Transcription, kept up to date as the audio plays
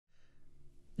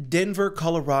Denver,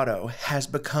 Colorado has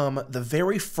become the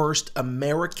very first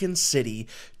American city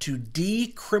to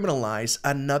decriminalize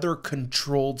another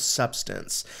controlled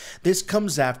substance. This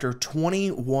comes after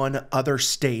 21 other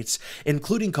states,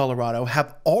 including Colorado,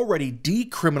 have already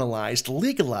decriminalized,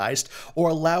 legalized, or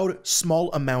allowed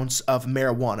small amounts of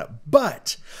marijuana.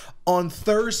 But on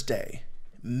Thursday,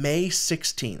 May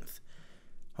 16th,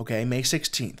 May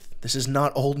 16th, this is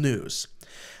not old news,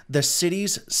 the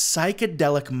city's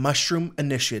psychedelic mushroom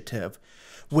initiative,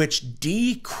 which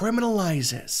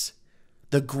decriminalizes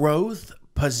the growth,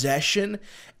 possession,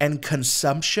 and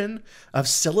consumption of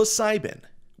psilocybin,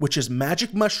 which is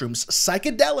magic mushrooms,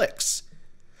 psychedelics,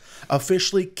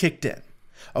 officially kicked in.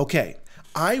 Okay,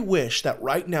 I wish that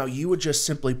right now you would just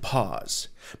simply pause,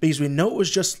 because we know it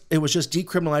was just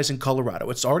decriminalized in Colorado.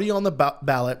 It's already on the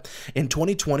ballot in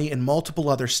 2020 in multiple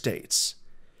other states.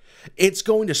 It's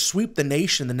going to sweep the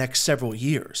nation in the next several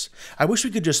years. I wish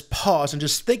we could just pause and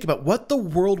just think about what the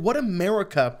world, what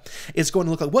America is going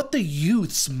to look like, what the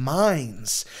youth's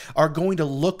minds are going to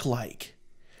look like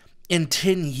in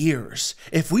 10 years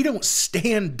if we don't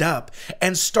stand up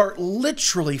and start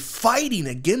literally fighting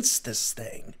against this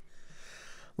thing.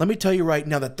 Let me tell you right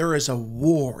now that there is a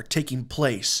war taking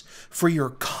place for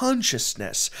your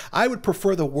consciousness. I would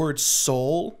prefer the word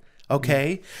soul,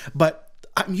 okay? But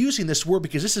I'm using this word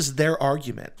because this is their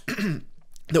argument that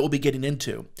we'll be getting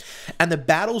into. And the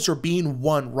battles are being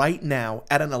won right now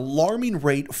at an alarming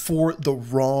rate for the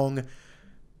wrong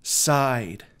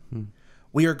side.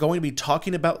 We are going to be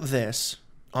talking about this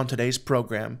on today's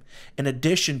program, in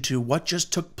addition to what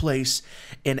just took place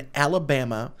in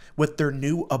Alabama with their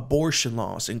new abortion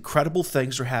laws. Incredible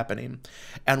things are happening,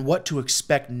 and what to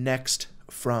expect next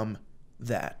from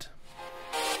that.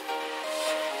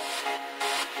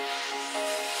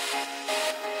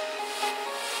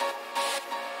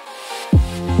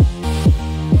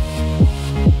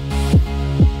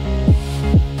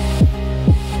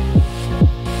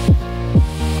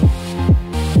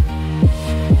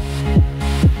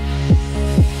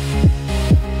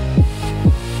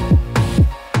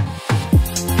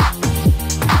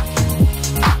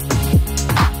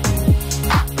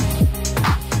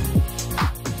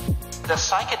 The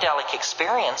psychedelic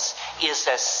experience is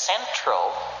as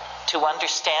central to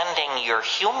understanding your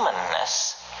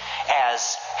humanness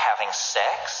as having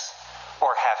sex,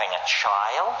 or having a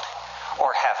child,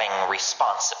 or having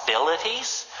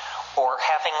responsibilities, or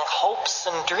having hopes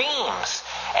and dreams,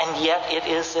 and yet it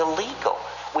is illegal.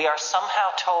 We are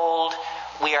somehow told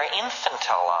we are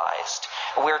infantilized.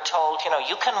 We're told,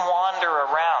 you can wander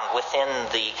around within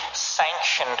the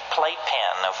sanctioned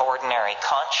playpen of ordinary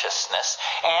consciousness,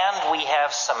 and we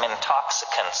have some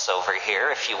intoxicants over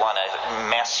here. If you want to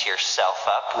mess yourself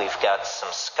up, we've got some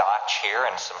scotch here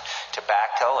and some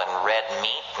tobacco and red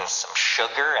meat and some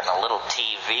sugar and a little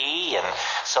TV and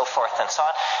so forth and so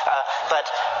on. But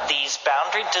these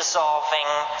boundary-dissolving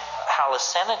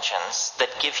hallucinogens that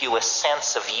give you a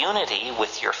sense of unity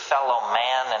with your fellow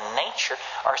man and nature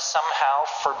are somehow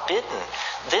forbidden.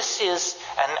 This is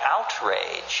an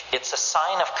outrage. It's a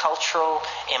sign of cultural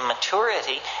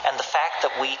immaturity, and the fact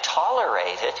that we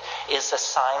tolerate it is a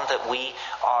sign that we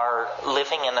are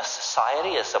living in a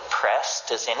society as oppressed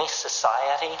as any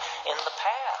society in the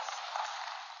past.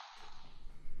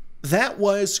 That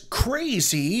was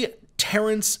crazy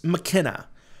Terence McKenna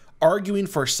arguing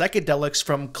for psychedelics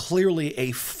from clearly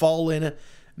a fallen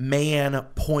man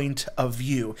point of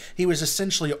view. He was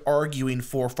essentially arguing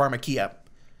for pharmakia,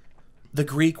 the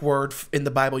Greek word in the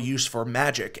Bible used for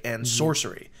magic and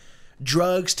sorcery.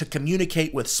 Drugs to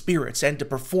communicate with spirits and to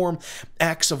perform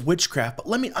acts of witchcraft. But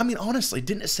honestly,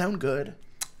 didn't it sound good?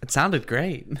 It sounded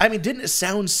great. Didn't it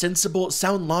sound sensible? It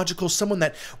sound logical? Someone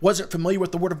that wasn't familiar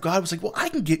with the Word of God was like, well, I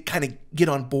can get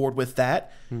on board with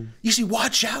that. You see,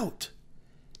 watch out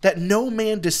that no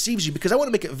man deceives you, because I want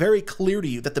to make it very clear to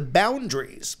you that the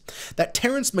boundaries that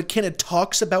Terence McKenna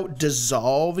talks about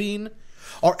dissolving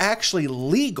are actually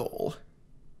legal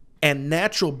and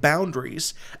natural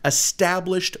boundaries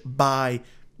established by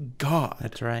God.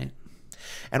 That's right.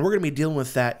 And we're going to be dealing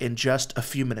with that in just a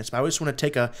few minutes. But I just want to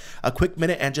take a quick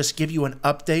minute and just give you an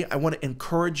update. I want to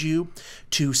encourage you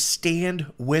to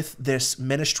stand with this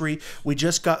ministry. We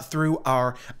just got through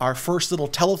our first little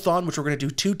telethon, which we're going to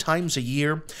do 2 times a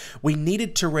year. We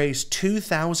needed to raise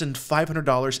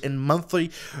 $2,500 in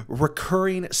monthly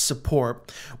recurring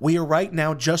support. We are right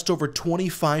now just over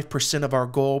 25% of our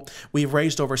goal. We've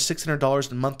raised over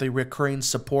 $600 in monthly recurring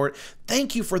support.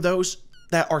 Thank you for those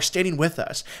that are standing with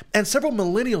us. And several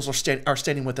millennials are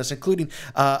standing with us, including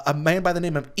a man by the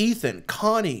name of Ethan,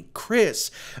 Connie,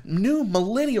 Chris. New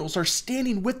millennials are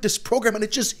standing with this program, and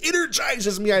it just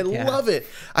energizes me. I love it.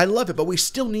 I love it. But we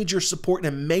still need your support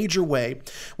in a major way.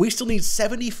 We still need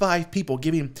 75 people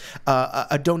giving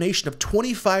a donation of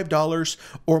 $25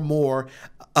 or more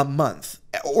a month,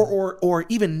 or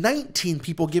even 19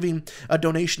 people giving a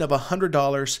donation of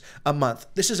 $100 a month.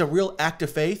 This is a real act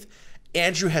of faith.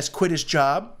 Andrew has quit his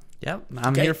job. Yep,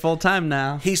 I'm here full time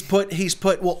now. He's put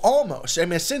well, almost. I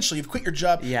mean, essentially, you've quit your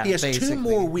job. Yeah, he has basically. 2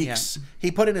 more weeks. Yeah.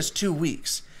 He put in his 2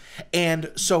 weeks.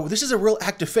 And so this is a real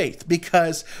act of faith,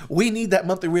 because we need that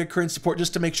monthly recurring support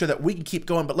just to make sure that we can keep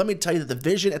going. But let me tell you that the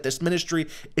vision at this ministry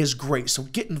is great. So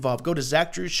get involved. Go to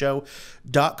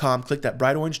ZachDrewShow.com, click that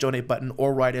bright orange donate button,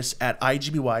 or write us at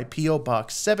IGBY P.O.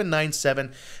 Box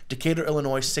 797, Decatur,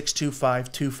 Illinois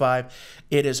 62525.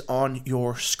 It is on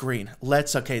your screen.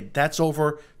 That's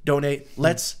over. Donate.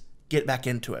 Let's get back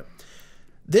into it.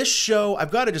 This show,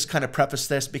 I've got to just kind of preface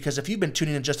this, because if you've been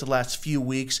tuning in just the last few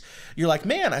weeks, you're like,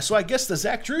 man, so I guess the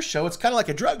Zach Drew Show, it's kind of like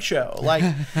a drug show. Like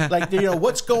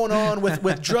what's going on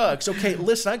with drugs? Okay,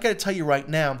 listen, I got to tell you right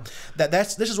now that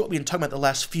this is what we've been talking about the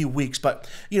last few weeks. But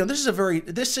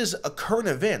this is a current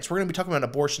events. We're going to be talking about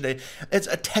abortion today. It's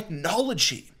a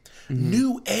technology.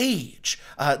 New age,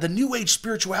 the new age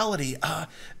spirituality,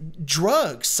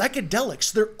 drugs,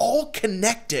 psychedelics, they're all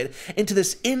connected into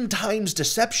this end times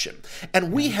deception.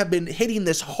 And we have been hitting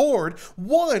this hard.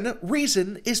 One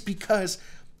reason is because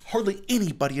hardly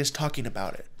anybody is talking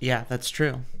about it. Yeah, that's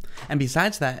true. And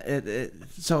besides that,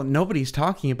 so nobody's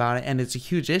talking about it, and it's a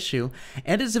huge issue,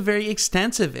 and it's a very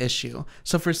extensive issue.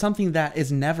 So for something that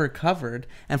is never covered,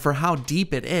 and for how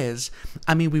deep it is,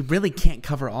 I mean, we really can't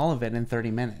cover all of it in 30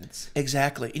 minutes.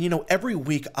 Exactly. And every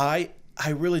week I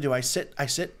really do. I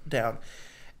sit down,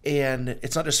 and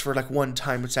it's not just for like one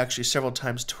time, it's actually several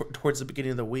times towards the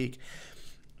beginning of the week.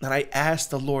 And I ask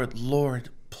the Lord,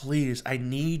 please, I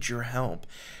need your help.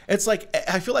 It's like,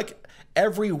 I feel like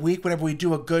every week whenever we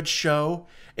do a good show,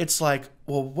 it's like,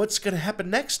 well, what's going to happen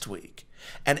next week?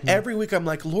 And every week I'm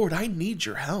like, Lord, I need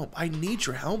your help. I need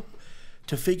your help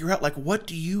to figure out, like, what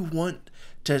do you want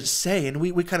to say? And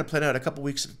we kind of plan out a couple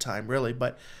weeks at a time, really.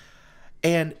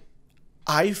 And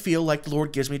I feel like the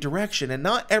Lord gives me direction. And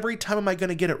not every time am I going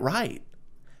to get it right,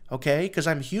 okay? Because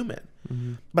I'm human.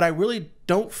 Mm-hmm. But I really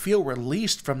don't feel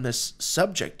released from this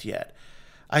subject yet.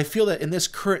 I feel that in this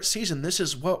current season, this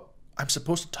is what I'm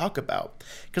supposed to talk about.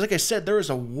 Because like I said, there is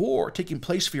a war taking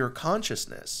place for your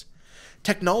consciousness.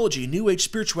 Technology, new age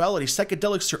spirituality,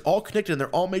 psychedelics, are all connected, and they're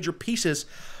all major pieces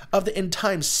of the end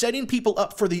times, setting people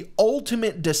up for the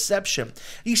ultimate deception.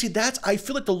 You see, I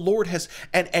feel like the Lord has,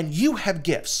 and you have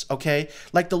gifts, okay?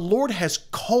 Like the Lord has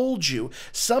called you,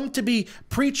 some to be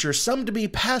preachers, some to be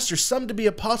pastors, some to be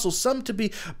apostles, some to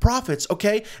be prophets,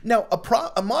 okay? Now,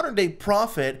 a modern day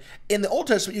prophet, in the Old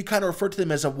Testament, you kind of refer to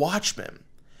them as a watchman.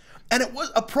 And it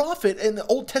was a prophet in the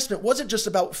Old Testament wasn't just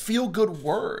about feel-good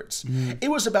words.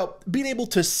 It was about being able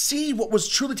to see what was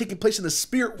truly taking place in the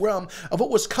spirit realm of what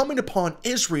was coming upon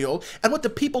Israel, and what the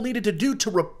people needed to do to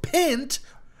repent,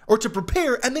 or to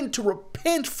prepare, and then to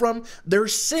repent from their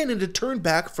sin and to turn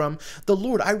back from the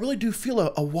Lord. I really do feel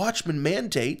a watchman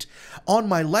mandate on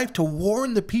my life to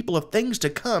warn the people of things to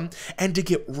come and to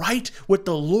get right with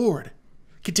the Lord.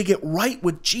 To get right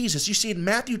with Jesus. You see, in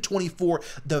Matthew 24,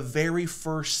 the very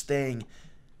first thing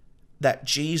that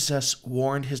Jesus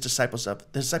warned his disciples of,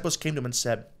 the disciples came to him and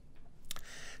said,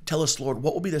 tell us, Lord,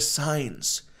 what will be the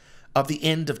signs of the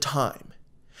end of time?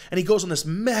 And he goes on this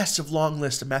massive long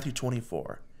list of Matthew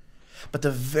 24. But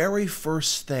the very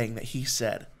first thing that he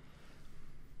said,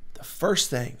 the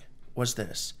first thing was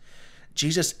this.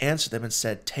 Jesus answered them and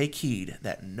said, take heed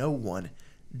that no one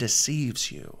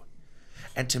deceives you.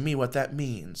 And to me, what that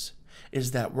means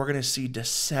is that we're going to see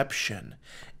deception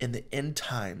in the end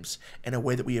times in a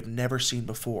way that we have never seen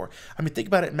before. I mean, think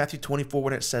about it in Matthew 24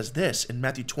 when it says this, in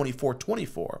Matthew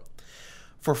 24:24.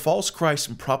 For false Christs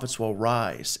and prophets will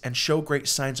rise and show great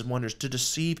signs and wonders to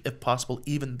deceive, if possible,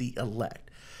 even the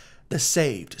elect. The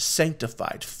saved,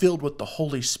 sanctified, filled with the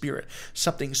Holy Spirit.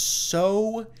 Something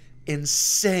so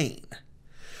insane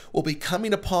will be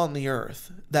coming upon the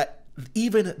earth that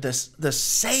even the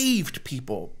saved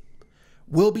people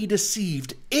will be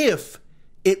deceived, if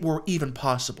it were even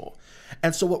possible.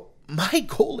 And so what my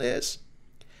goal is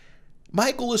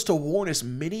to warn as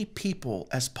many people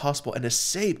as possible and to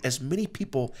save as many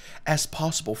people as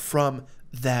possible from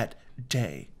that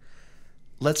day.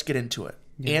 Let's get into it.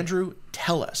 Yeah. Andrew,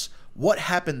 tell us what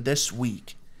happened this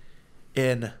week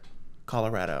in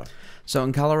Colorado. So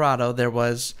in Colorado, there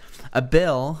was a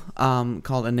bill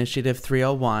called Initiative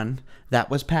 301 that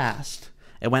was passed.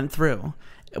 It went through,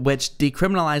 which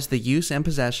decriminalized the use and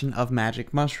possession of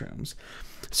magic mushrooms.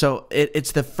 So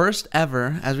it's the first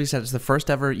ever, as we said, it's the first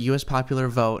ever U.S. popular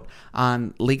vote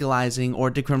on legalizing or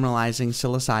decriminalizing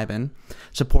psilocybin.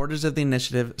 Supporters of the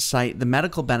initiative cite the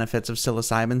medical benefits of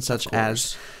psilocybin, such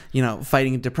as,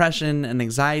 fighting depression and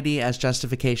anxiety as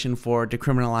justification for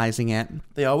decriminalizing it.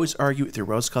 They always argue it through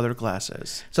rose-colored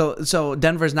glasses. So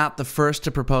Denver's not the first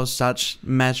to propose such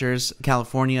measures.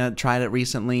 California tried it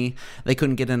recently. They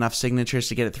couldn't get enough signatures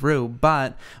to get it through,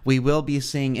 but we will be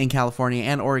seeing in California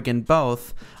and Oregon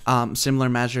both similar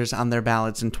measures on their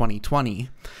ballots in 2020.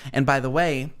 And by the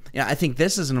way, I think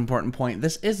this is an important point.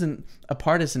 This isn't a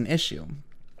partisan issue.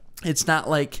 It's not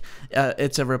like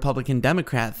it's a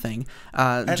Republican-Democrat thing.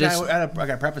 I got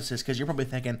to preface this because you're probably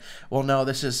thinking, well, no,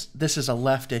 this is a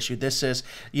left issue. This is,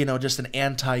 just an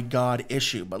anti-God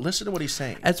issue. But listen to what he's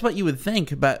saying. That's what you would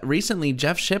think. But recently,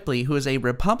 Jeff Shipley, who is a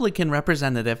Republican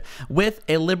representative with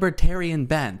a libertarian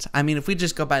bent. I mean, if we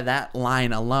just go by that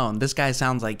line alone, this guy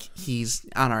sounds like he's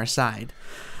on our side.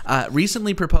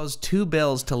 Recently proposed 2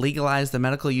 bills to legalize the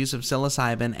medical use of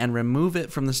psilocybin and remove it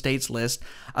from the state's list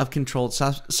of controlled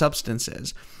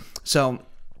substances. So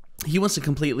he wants to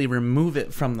completely remove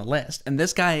it from the list. And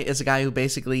this guy is a guy who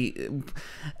basically,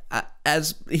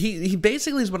 he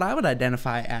basically is what I would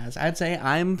identify as. I'd say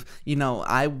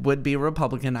I would be a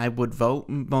Republican. I would vote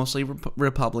mostly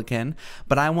Republican,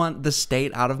 but I want the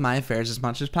state out of my affairs as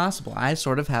much as possible. I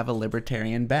sort of have a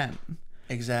libertarian bent.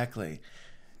 Exactly.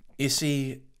 You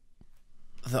see,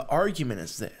 the argument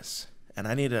is this, and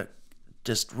I need to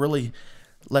just really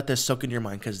let this soak in your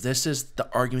mind because this is the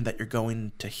argument that you're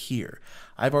going to hear.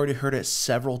 I've already heard it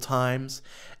several times,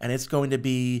 and it's going to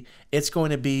be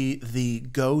the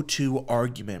go-to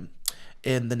argument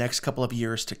in the next couple of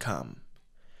years to come.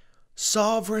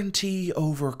 Sovereignty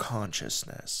over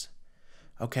consciousness.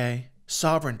 Okay?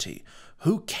 Sovereignty.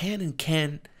 Who can and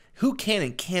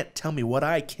can't tell me what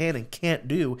I can and can't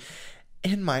do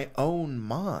in my own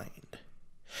mind?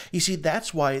 You see,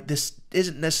 that's why this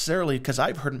isn't necessarily, because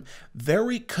I've heard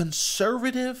very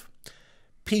conservative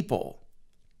people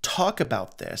talk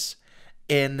about this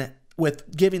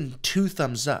with giving 2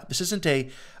 thumbs up. This isn't a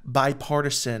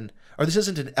bipartisan, or this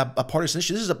isn't a partisan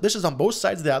issue. This is on both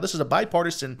sides of the aisle. This is a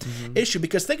bipartisan issue,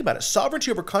 because think about it.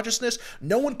 Sovereignty over consciousness.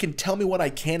 No one can tell me what I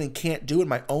can and can't do in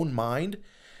my own mind.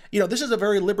 This is a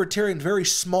very libertarian, very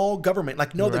small government.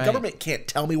 The government can't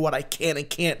tell me what I can and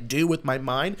can't do with my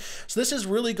mind. So this is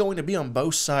really going to be on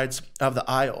both sides of the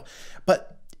aisle.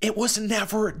 But it was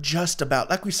never just about,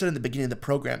 like we said in the beginning of the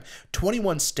program,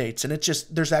 21 states, and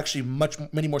there's actually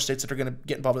many more states that are going to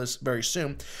get involved in this very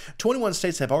soon. 21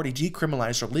 states have already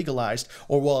decriminalized or legalized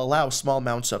or will allow small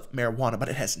amounts of marijuana, but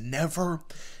it has never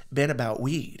been about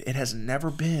weed. It has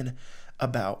never been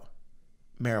about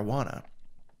marijuana.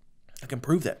 I can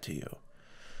prove that to you.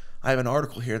 I have an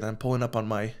article here that I'm pulling up on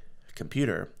my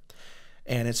computer,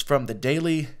 and it's from the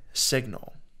Daily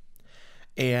Signal.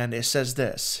 And it says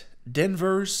this: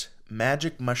 Denver's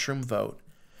magic mushroom vote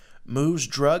moves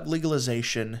drug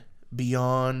legalization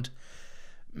beyond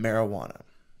marijuana.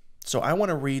 So I want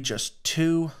to read just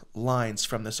 2 lines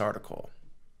from this article.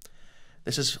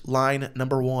 This is line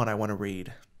number 1 I want to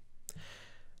read.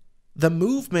 The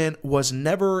movement was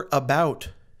never about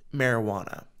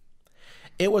marijuana.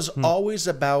 It was always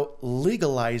about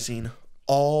legalizing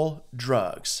all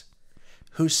drugs.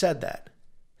 Who said that?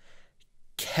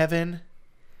 Kevin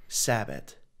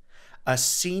Sabet, a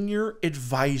senior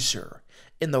advisor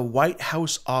in the White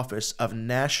House Office of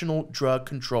National Drug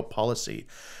Control Policy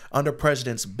under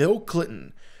Presidents Bill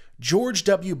Clinton, George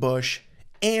W. Bush,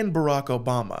 and Barack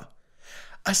Obama.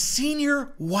 A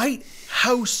senior White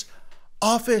House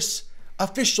office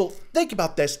official, think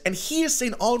about this, and he is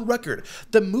saying on record,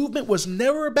 the movement was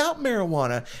never about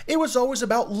marijuana. It was always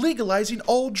about legalizing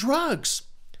all drugs.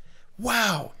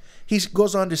 Wow. He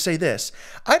goes on to say this: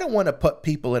 I don't want to put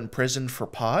people in prison for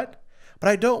pot, but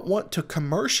I don't want to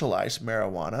commercialize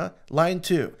marijuana. Line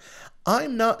 2.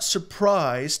 I'm not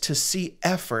surprised to see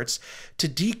efforts to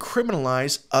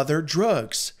decriminalize other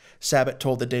drugs, Sabet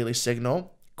told the Daily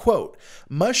Signal. Quote,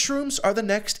 mushrooms are the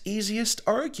next easiest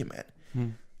argument.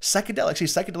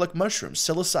 Psychedelic mushrooms,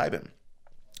 psilocybin.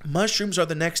 Mushrooms are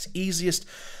the next easiest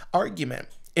argument.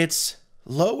 It's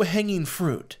low-hanging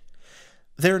fruit.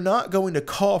 They're not going to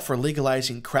call for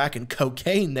legalizing crack and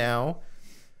cocaine now,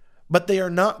 but they are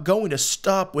not going to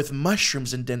stop with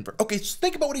mushrooms in Denver. Okay, so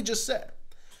think about what he just said.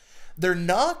 They're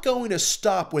not going to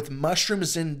stop with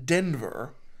mushrooms in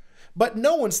Denver, but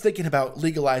no one's thinking about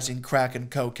legalizing crack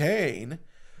and cocaine.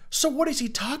 So what is he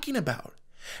talking about?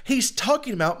 He's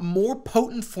talking about more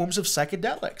potent forms of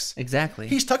psychedelics. Exactly.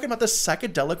 He's talking about the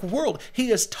psychedelic world.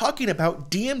 He is talking about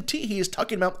DMT. He is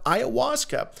talking about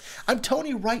ayahuasca. I'm telling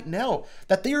you right now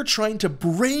that they are trying to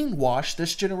brainwash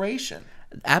this generation.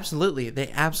 Absolutely.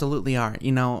 They absolutely are.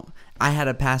 You know, I had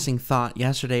a passing thought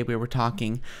yesterday. We were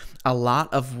talking a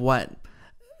lot of what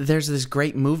there's this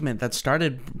great movement that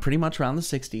started pretty much around the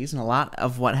 60s, and a lot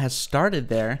of what has started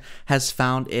there has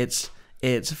found its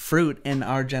fruit in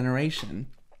our generation.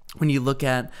 When you look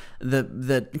at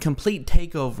the complete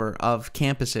takeover of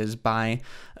campuses by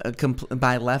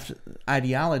left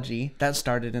ideology, that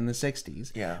started in the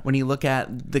 60s. Yeah. When you look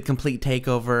at the complete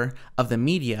takeover of the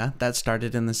media, that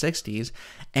started in the 60s.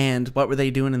 And what were they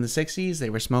doing in the 60s? They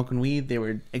were smoking weed. They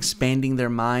were expanding their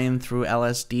mind through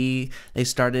LSD. They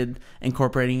started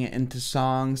incorporating it into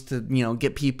songs to, you know,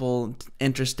 get people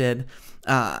interested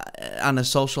on a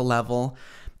social level.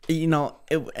 You know,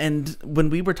 and when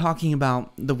we were talking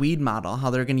about the weed model, how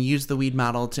they're going to use the weed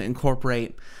model to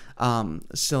incorporate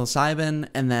psilocybin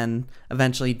and then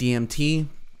eventually DMT,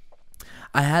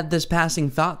 I had this passing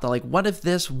thought that, like, what if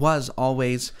this was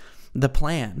always the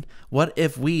plan? What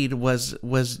if weed was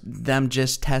them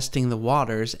just testing the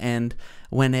waters, and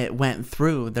when it went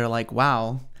through, they're like,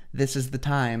 wow, this is the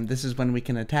time. This is when we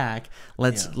can attack.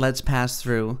 Let's pass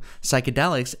through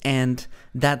psychedelics, and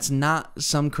that's not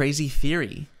some crazy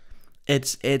theory.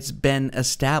 It's been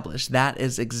established. That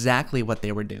is exactly what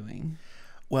they were doing.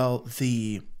 Well,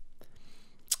 those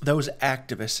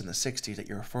activists in the 60s that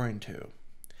you're referring to,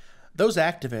 those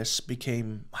activists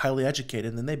became highly educated,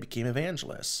 and then they became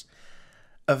evangelists.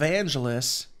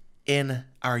 Evangelists in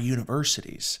our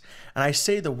universities. And I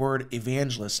say the word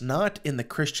evangelist not in the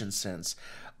Christian sense,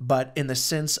 but in the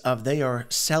sense of they are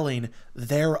selling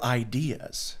their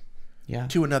ideas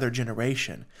to another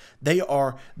generation. They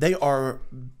are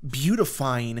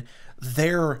beautifying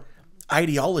their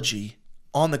ideology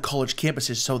on the college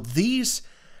campuses. So these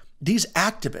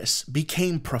activists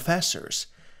became professors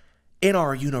in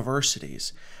our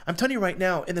universities. I'm telling you right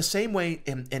now, in the same way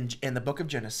in the book of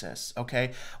Genesis,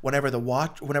 okay, whenever the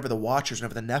Watchers, whenever the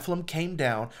Nephilim came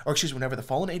down, or excuse me, whenever the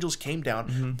fallen angels came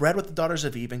down, bred with the daughters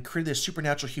of Eve and created these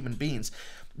supernatural human beings,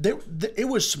 it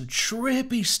was some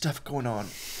trippy stuff going on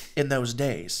in those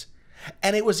days.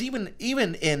 And it was even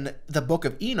in the book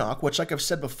of Enoch, which, like I've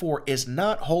said before, is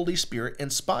not Holy Spirit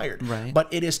inspired, right,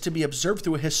 but it is to be observed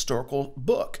through a historical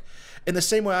book. In the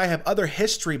same way, I have other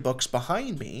history books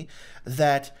behind me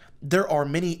that there are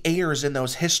many errors in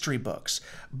those history books,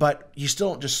 but you still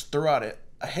don't just throw out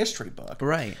a history book.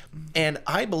 Right. And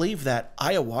I believe that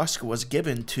ayahuasca was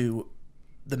given to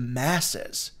the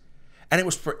masses, and it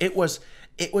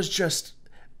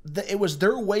was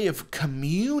their way of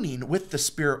communing with the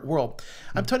spirit world.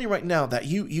 I'm telling you right now that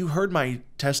you heard my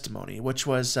testimony, which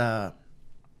was that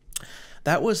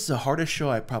was the hardest show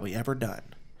I've probably ever done.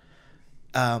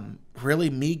 Really,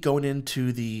 me going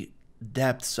into the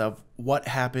depths of what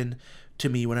happened to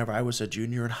me whenever I was a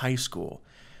junior in high school,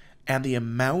 and the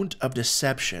amount of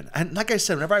deception. And like I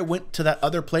said, whenever I went to that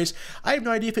other place, I have no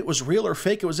idea if it was real or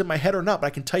fake, it was in my head or not, but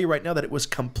I can tell you right now that it was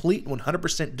complete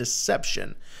 100%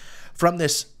 deception from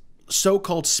this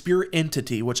so-called spirit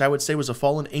entity, which I would say was a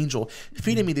fallen angel,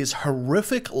 feeding me these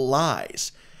horrific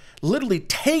lies, literally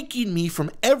taking me from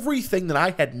everything that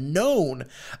I had known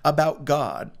about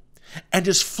God and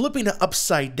just flipping it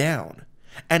upside down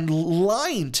and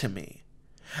lying to me.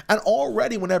 And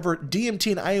already, whenever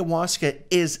DMT and ayahuasca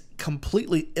is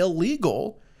completely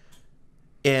illegal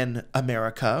in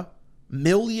America,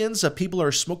 millions of people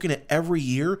are smoking it every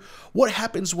year. What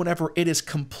happens whenever it is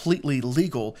completely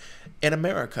legal in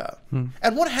America?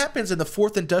 And what happens in the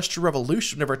fourth industrial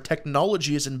revolution whenever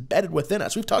technology is embedded within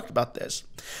us? We've talked about this.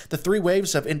 The three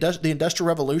waves of the industrial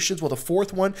revolutions. Well, the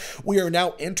fourth one we are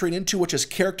now entering into, which is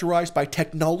characterized by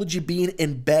technology being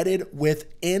embedded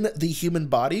within the human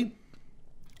body.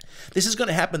 This is going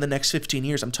to happen in the next 15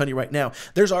 years. I'm telling you right now.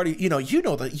 There's already, you know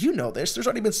this. There's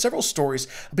already been several stories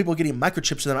of people getting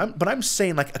microchips in them. But I'm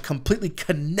saying like a completely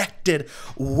connected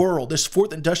world. This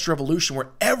fourth industrial revolution where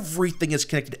everything is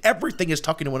connected. Everything is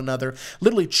talking to one another.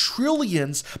 Literally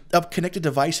trillions of connected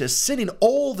devices sending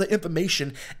all the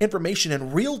information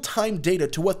and real-time data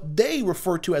to what they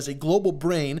refer to as a global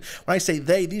brain. When I say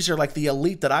they, these are like the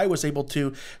elite that I was able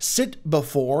to sit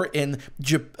before in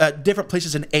different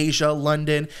places in Asia,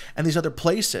 London, and these other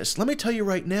places. Let me tell you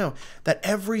right now that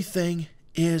everything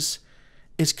is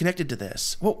connected to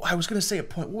this. Well, I was going to say a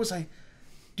point. What was I?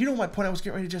 Do you know my point I was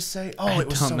getting ready to just say? Oh, it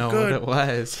was so good. I don't know what it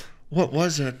was. What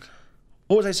was it?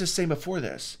 What was I just saying before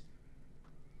this?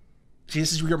 See,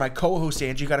 this is you're my co-host,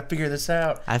 Angie. You got to figure this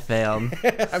out. I failed.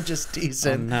 I'm just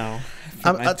teasing. Oh,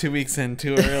 no, I'm 2 weeks in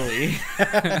too early.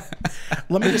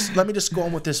 Let me just go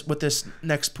on with this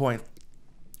next point.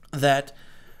 That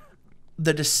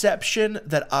the deception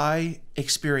that I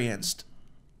experienced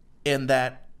in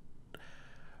that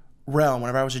realm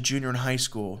whenever I was a junior in high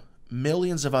school,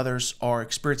 millions of others are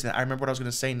experiencing that. I remember what I was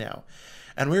going to say now.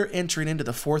 And we're entering into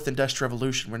the fourth industrial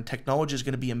revolution when technology is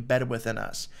going to be embedded within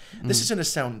us. This is going to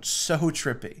sound so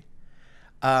trippy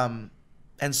and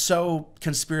so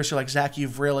conspiracy, like, Zach,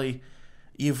 you've really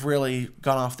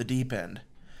gone off the deep end.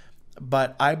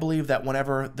 But I believe that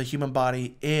whenever the human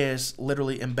body is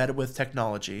literally embedded with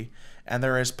technology and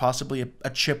there is possibly a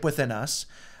chip within us,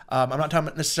 I'm not talking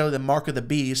about necessarily the mark of the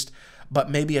beast, but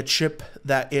maybe a chip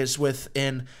that is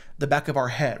within the back of our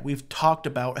head. We've talked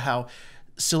about how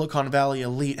Silicon Valley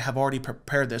elite have already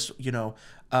prepared this.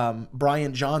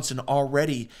 Brian Johnson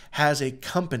already has a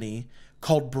company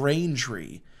called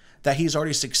Braintree that he's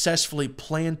already successfully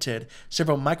planted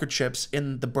several microchips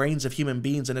in the brains of human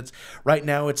beings, and it's right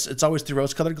now it's always through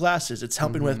rose-colored glasses. It's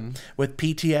helping with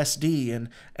PTSD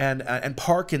and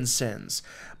Parkinson's.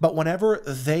 But whenever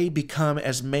they become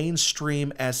as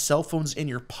mainstream as cell phones in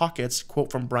your pockets,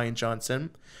 quote from Brian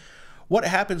Johnson, what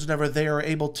happens whenever they are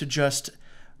able to just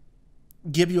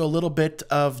give you a little bit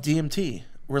of DMT,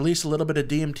 release a little bit of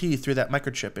DMT through that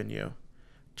microchip in you,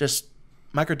 just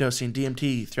microdosing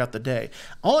DMT throughout the day.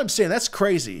 All I'm saying, that's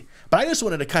crazy, but I just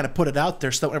wanted to kind of put it out there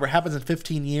so that whenever it happens in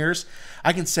 15 years,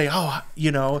 I can say, oh,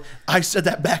 I said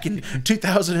that back in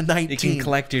 2019. You can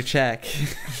collect your check.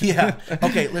 Yeah.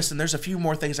 Okay, listen, there's a few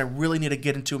more things I really need to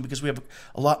get into because we have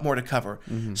a lot more to cover.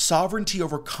 Sovereignty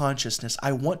over consciousness.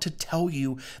 I want to tell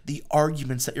you the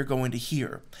arguments that you're going to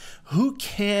hear. Who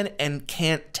can and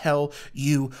can't tell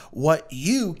you what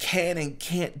you can and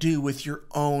can't do with your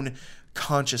own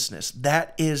consciousness?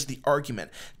 That is the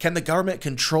argument. Can the government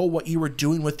control what you are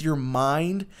doing with your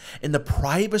mind in the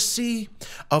privacy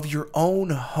of your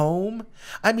own home?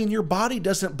 I mean, your body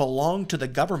doesn't belong to the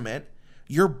government.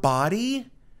 Your body,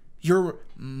 your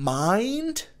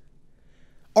mind,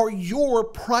 are your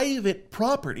private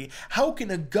property. How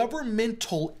can a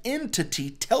governmental entity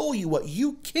tell you what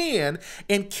you can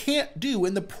and can't do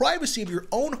in the privacy of your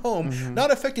own home, not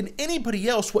affecting anybody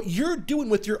else, what you're doing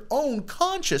with your own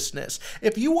consciousness?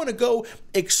 If you want to go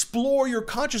explore your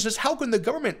consciousness, how can the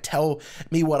government tell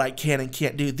me what I can and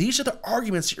can't do? These are the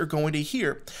arguments that you're going to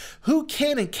hear. Who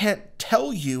can and can't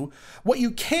tell you what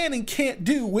you can and can't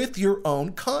do with your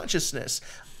own consciousness?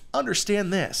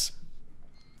 Understand this.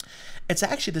 It's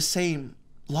actually the same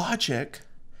logic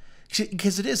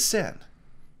because it is sin.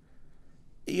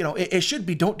 It should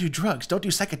be don't do drugs, don't do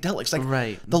psychedelics. Like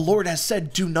right. The Lord has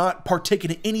said, do not partake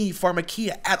in any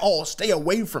pharmakia at all. Stay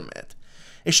away from it.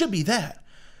 It should be that.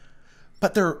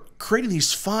 But they're creating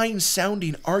these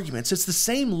fine-sounding arguments. It's the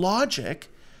same logic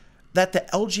that the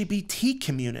LGBT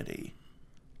community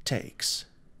takes.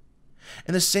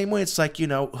 In the same way, it's like,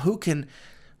 who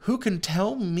can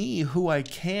tell me who I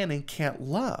can and can't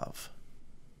love?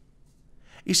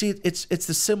 You see, it's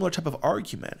the similar type of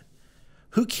argument.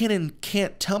 Who can and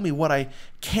can't tell me what I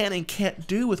can and can't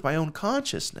do with my own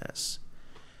consciousness?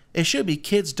 It should be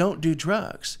kids don't do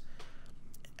drugs.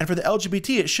 And for the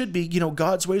LGBT, it should be,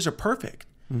 God's ways are perfect.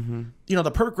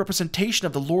 The perfect representation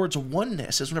of the Lord's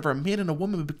oneness is whenever a man and a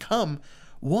woman become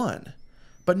one.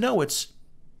 But no, it's,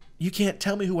 you can't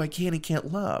tell me who I can and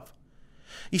can't love.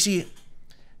 You see,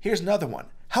 here's another one.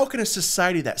 How can a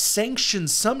society that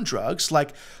sanctions some drugs,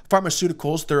 like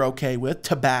pharmaceuticals they're okay with,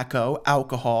 tobacco,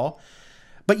 alcohol,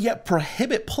 but yet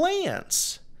prohibit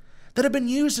plants that have been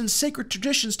used in sacred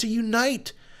traditions to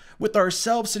unite with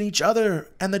ourselves and each other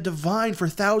and the divine for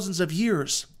thousands of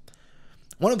years?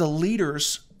 One of the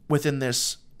leaders within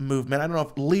this movement, I don't know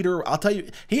if leader, I'll tell you,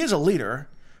 he is a leader,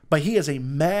 but he has a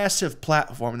massive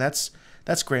platform, and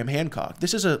that's Graham Hancock.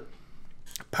 This is a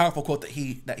powerful quote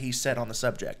that he said on the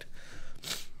subject.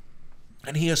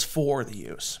 And he has for the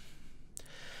use.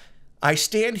 I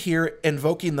stand here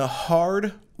invoking the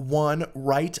hard-won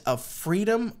right of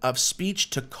freedom of speech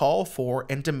to call for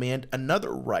and demand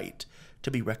another right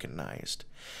to be recognized.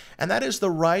 And that is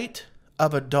the right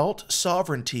of adult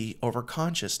sovereignty over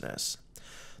consciousness.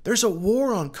 There's a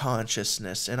war on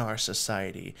consciousness in our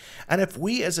society, and if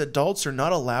we as adults are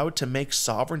not allowed to make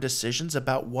sovereign decisions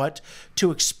about what to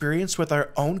experience with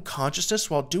our own consciousness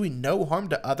while doing no harm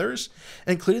to others,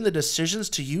 including the decisions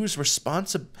to use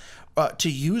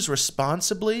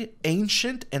responsibly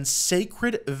ancient and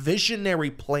sacred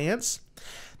visionary plants,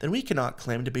 then we cannot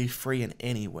claim to be free in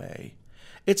any way.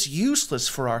 It's useless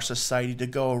for our society to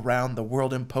go around the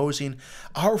world imposing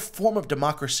our form of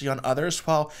democracy on others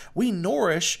while we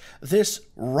nourish this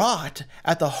rot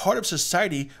at the heart of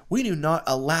society. We do not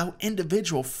allow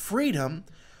individual freedom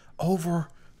over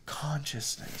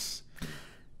consciousness.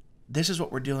 This is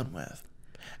what we're dealing with.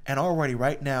 And already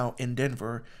right now in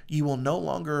Denver, you will no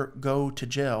longer go to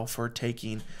jail for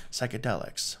taking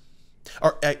psychedelics.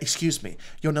 Or, excuse me,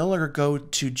 you'll no longer go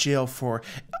to jail for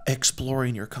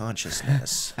exploring your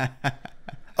consciousness.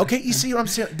 Okay, you see what I'm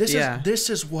saying? This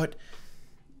is what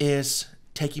is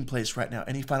taking place right now.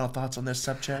 Any final thoughts on this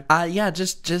subject? I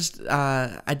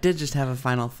did just have a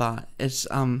final thought. It's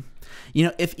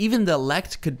if even the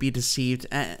elect could be deceived,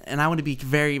 and I want to be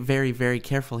very, very, very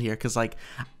careful here, because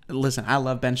listen, I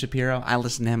love Ben Shapiro. I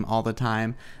listen to him all the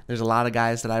time. There's a lot of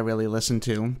guys that I really listen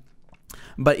to.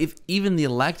 But if even the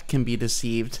elect can be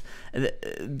deceived,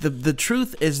 the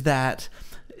truth is that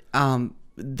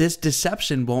this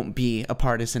deception won't be a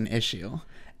partisan issue.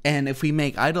 And if we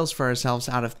make idols for ourselves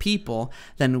out of people,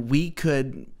 then we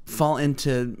could fall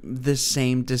into this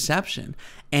same deception.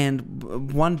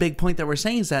 And one big point that we're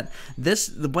saying is that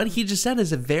what he just said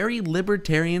is a very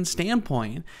libertarian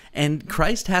standpoint. And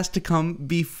Christ has to come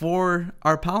before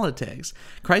our politics.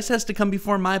 Christ has to come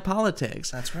before my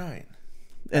politics. That's right.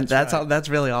 And that's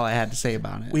really all I had to say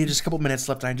about it. We have just a couple minutes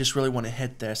left, and I just really want to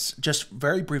hit this. Just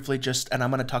very briefly, and I'm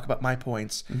going to talk about my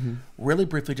points. Mm-hmm. Really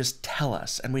briefly, just tell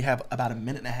us, and we have about a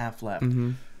minute and a half left,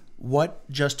 what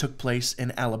just took place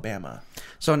in Alabama.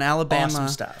 So in Alabama, awesome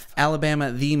stuff.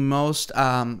 Alabama, the most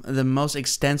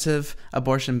extensive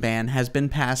abortion ban has been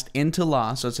passed into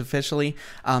law. So it's officially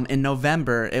in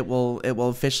November. It will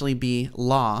officially be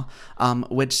law,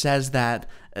 which says that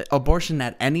abortion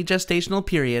at any gestational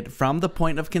period from the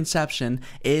point of conception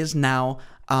is now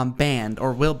banned,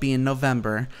 or will be in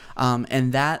November,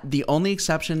 and that the only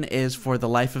exception is for the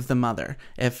life of the mother.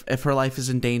 If her life is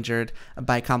endangered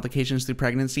by complications through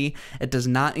pregnancy, it does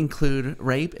not include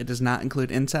rape, it does not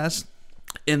include incest.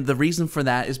 And the reason for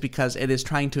that is because it is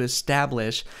trying to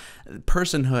establish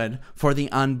personhood for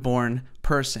the unborn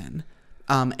person.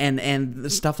 And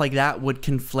stuff like that would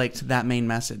conflict that main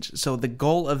message. So the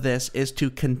goal of this is to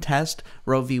contest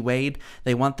Roe v. Wade.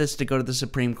 They want this to go to the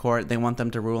Supreme Court. They want them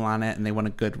to rule on it, and they want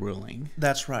a good ruling.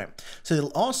 That's right.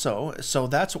 So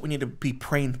that's what we need to be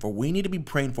praying for. We need to be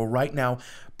praying for right now.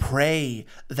 Pray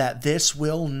that this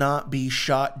will not be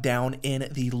shot down in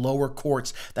the lower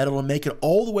courts, that it will make it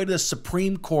all the way to the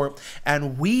Supreme Court,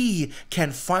 and we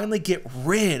can finally get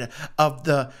rid of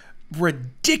the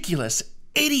ridiculous,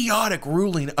 idiotic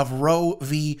ruling of Roe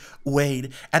v.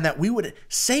 Wade, and that we would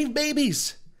save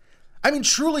babies. I mean,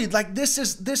 truly, this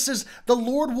is the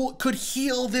Lord could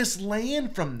heal this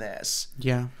land from this.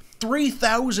 Yeah.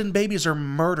 3,000 babies are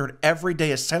murdered every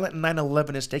day. A silent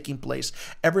 9/11 is taking place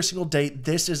every single day.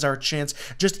 This is our chance.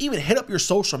 Just even hit up your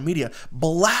social media,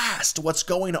 blast what's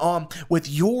going on with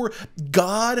your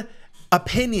God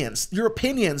opinions, your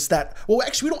opinions that, well,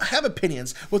 actually, we don't have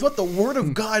opinions, with what the Word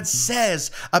of God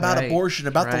says about abortion,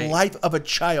 about the life of a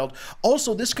child.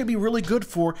 Also, this could be really good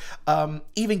for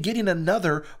even getting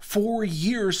another 4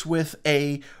 years with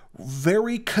a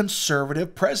very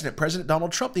conservative president, President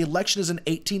Donald Trump. The election is in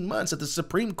 18 months. If the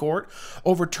Supreme Court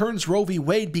overturns Roe v.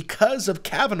 Wade because of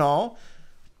Kavanaugh,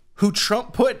 who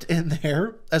Trump put in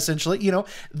there, essentially,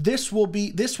 this will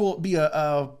be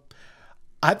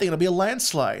I think it'll be a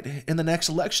landslide in the next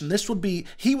election.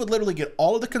 He would literally get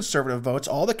all of the conservative votes,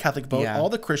 all the Catholic votes, all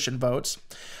the Christian votes.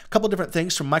 A couple of different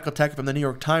things from Michael Tech from the New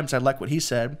York Times. I like what he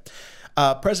said.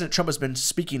 President Trump has been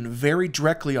speaking very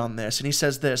directly on this, and he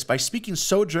says this: by speaking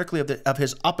so directly of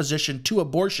his opposition to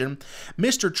abortion,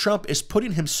 Mr. Trump is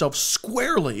putting himself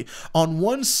squarely on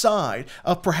one side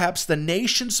of perhaps the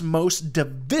nation's most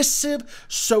divisive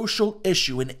social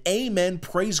issue. And amen,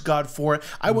 praise God for it.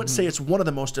 I wouldn't say it's one of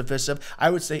the most divisive.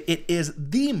 I would say it is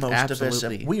the most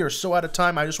divisive. We are so out of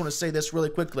time. I just want to say this really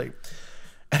quickly.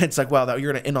 And it's like, wow,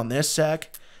 you're going to end on this,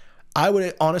 Zach? I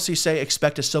would honestly say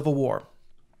expect a civil war.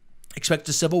 Expect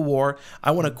a civil war.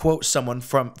 I want to quote someone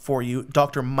for you,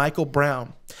 Dr. Michael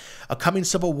Brown. A coming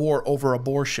civil war over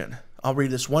abortion. I'll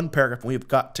read this one paragraph and we've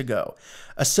got to go.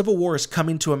 A civil war is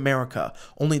coming to America,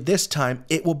 only this time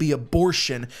it will be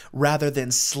abortion rather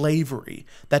than slavery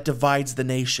that divides the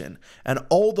nation. And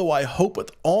although I hope with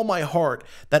all my heart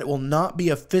that it will not be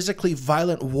a physically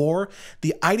violent war,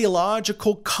 the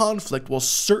ideological conflict will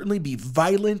certainly be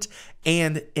violent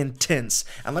and intense.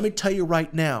 And let me tell you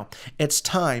right now, it's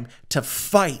time to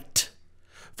fight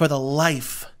for the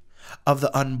life of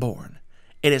the unborn.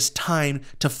 It is time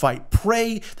to fight.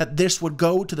 Pray that this would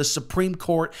go to the Supreme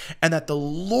Court and that the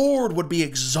Lord would be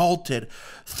exalted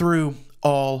through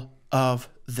all of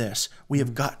this. We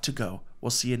have got to go.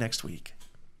 We'll see you next week.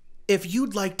 If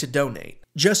you'd like to donate,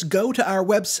 just go to our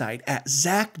website at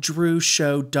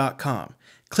zachdrewshow.com.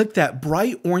 Click that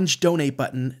bright orange donate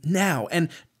button now, and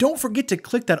don't forget to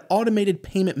click that automated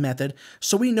payment method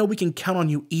so we know we can count on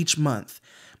you each month.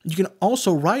 You can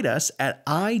also write us at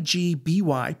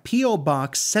IGBY P.O.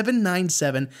 Box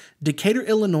 797, Decatur,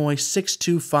 Illinois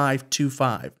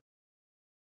 62525.